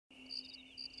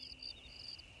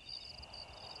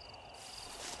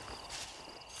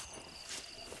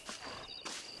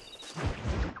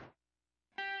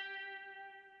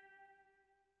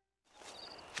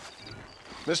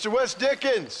Mr. West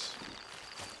Dickens!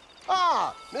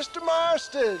 Ah, Mr.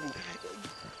 Marston.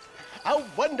 How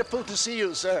wonderful to see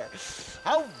you, sir.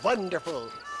 How wonderful.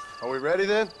 Are we ready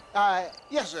then?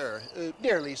 Yes, sir.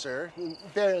 Nearly, sir.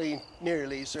 Very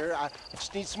nearly, sir. I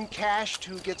just need some cash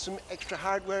to get some extra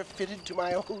hardware fitted to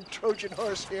my old Trojan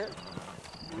horse here.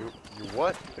 You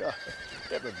what?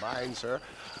 Never mind, sir.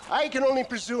 I can only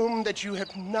presume that you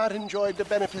have not enjoyed the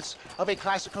benefits of a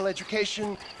classical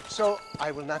education, so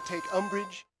I will not take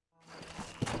umbrage.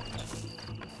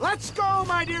 Let's go,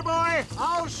 my dear boy.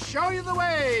 I'll show you the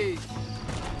way.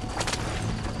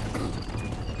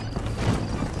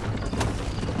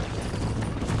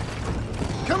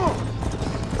 Come on.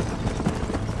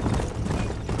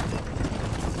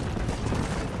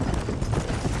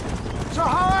 So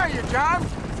how are you, John?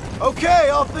 Okay,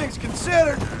 all things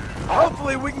considered.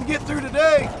 Hopefully we can get through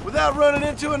today without running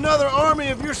into another army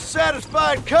of your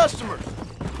satisfied customers.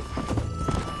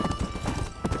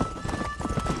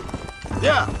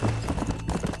 Yeah.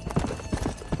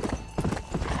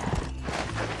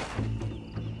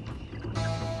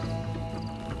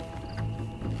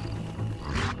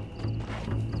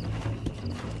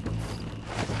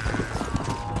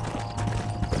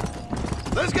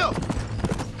 Let's go.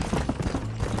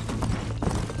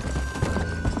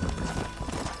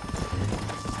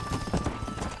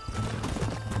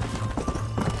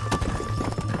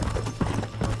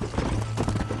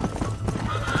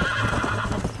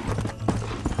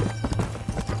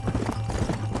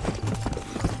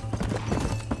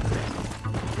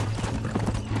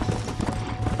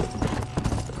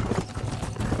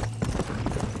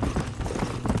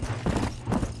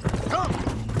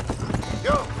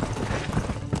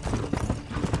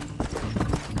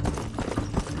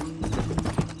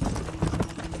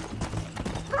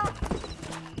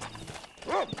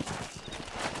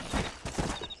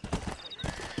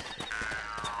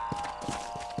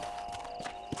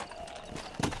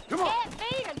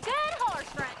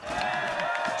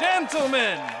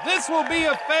 Gentlemen, this will be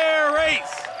a fair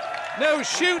race. No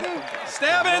shooting,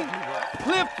 stabbing,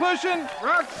 cliff pushing,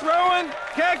 rock throwing,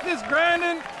 cactus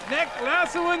grinding, neck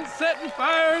lassoing, setting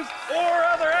fires, or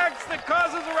other acts that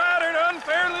causes a rider to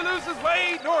unfairly lose his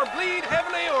way, nor bleed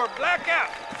heavily or black out.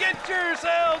 Get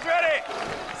yourselves ready.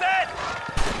 Set.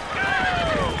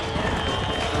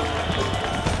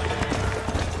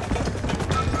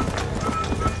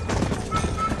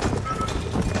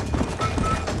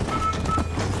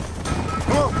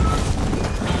 Go!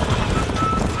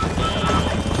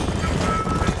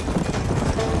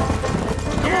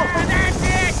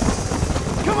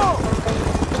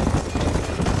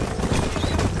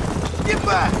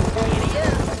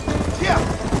 Yeah.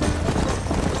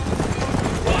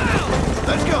 Wow.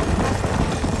 Let's go.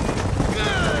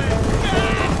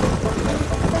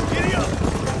 Giddy up.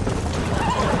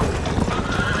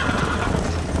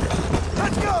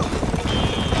 Let's go.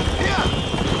 Yeah.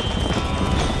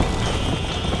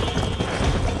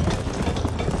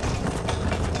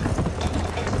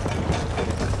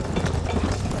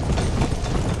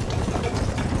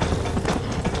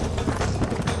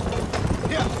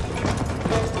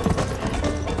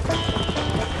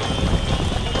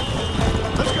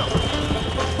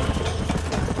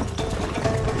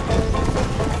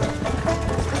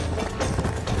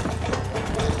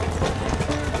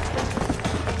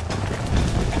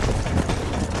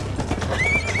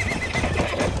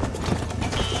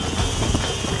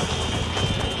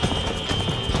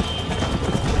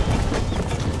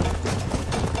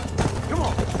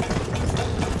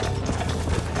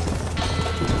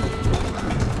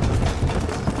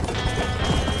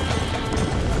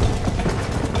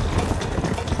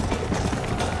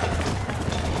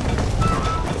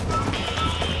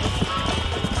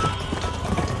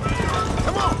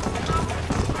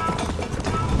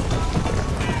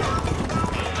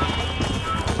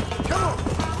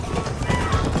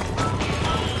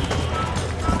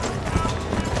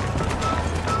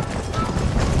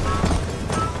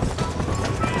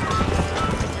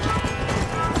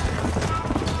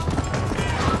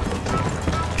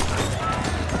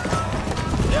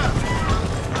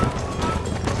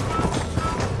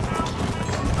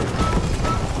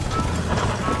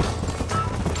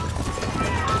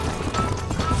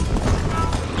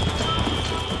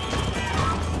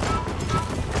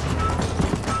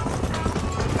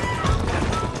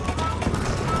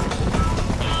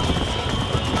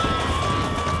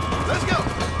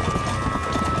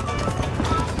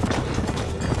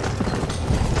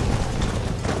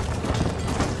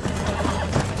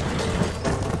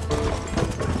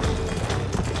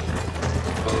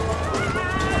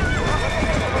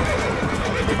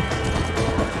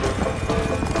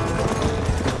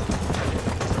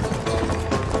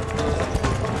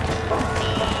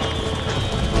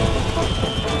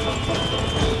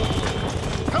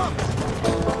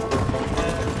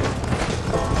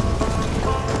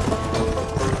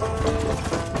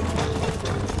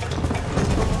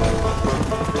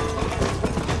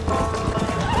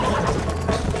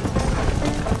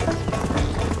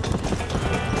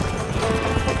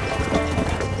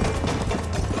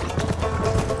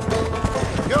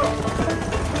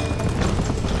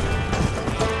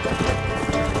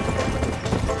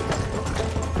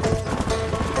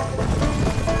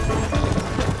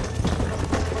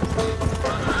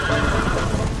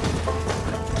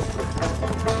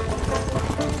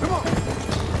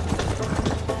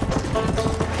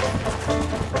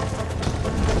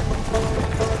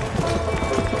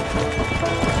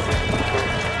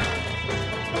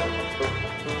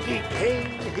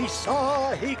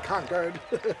 conquered.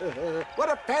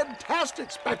 What a fantastic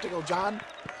spectacle, John.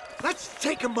 Let's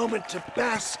take a moment to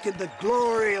bask in the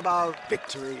glory of our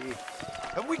victory.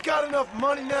 Have we got enough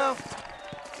money now?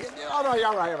 All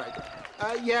right.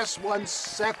 Yes, once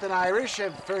Seth and Irish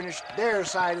have furnished their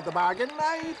side of the bargain,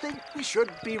 I think we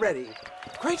should be ready.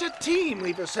 Quite a team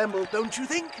we've assembled, don't you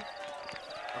think?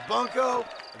 A bunco,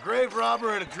 a grave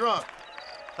robber, and a drunk.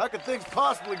 How could things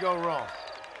possibly go wrong?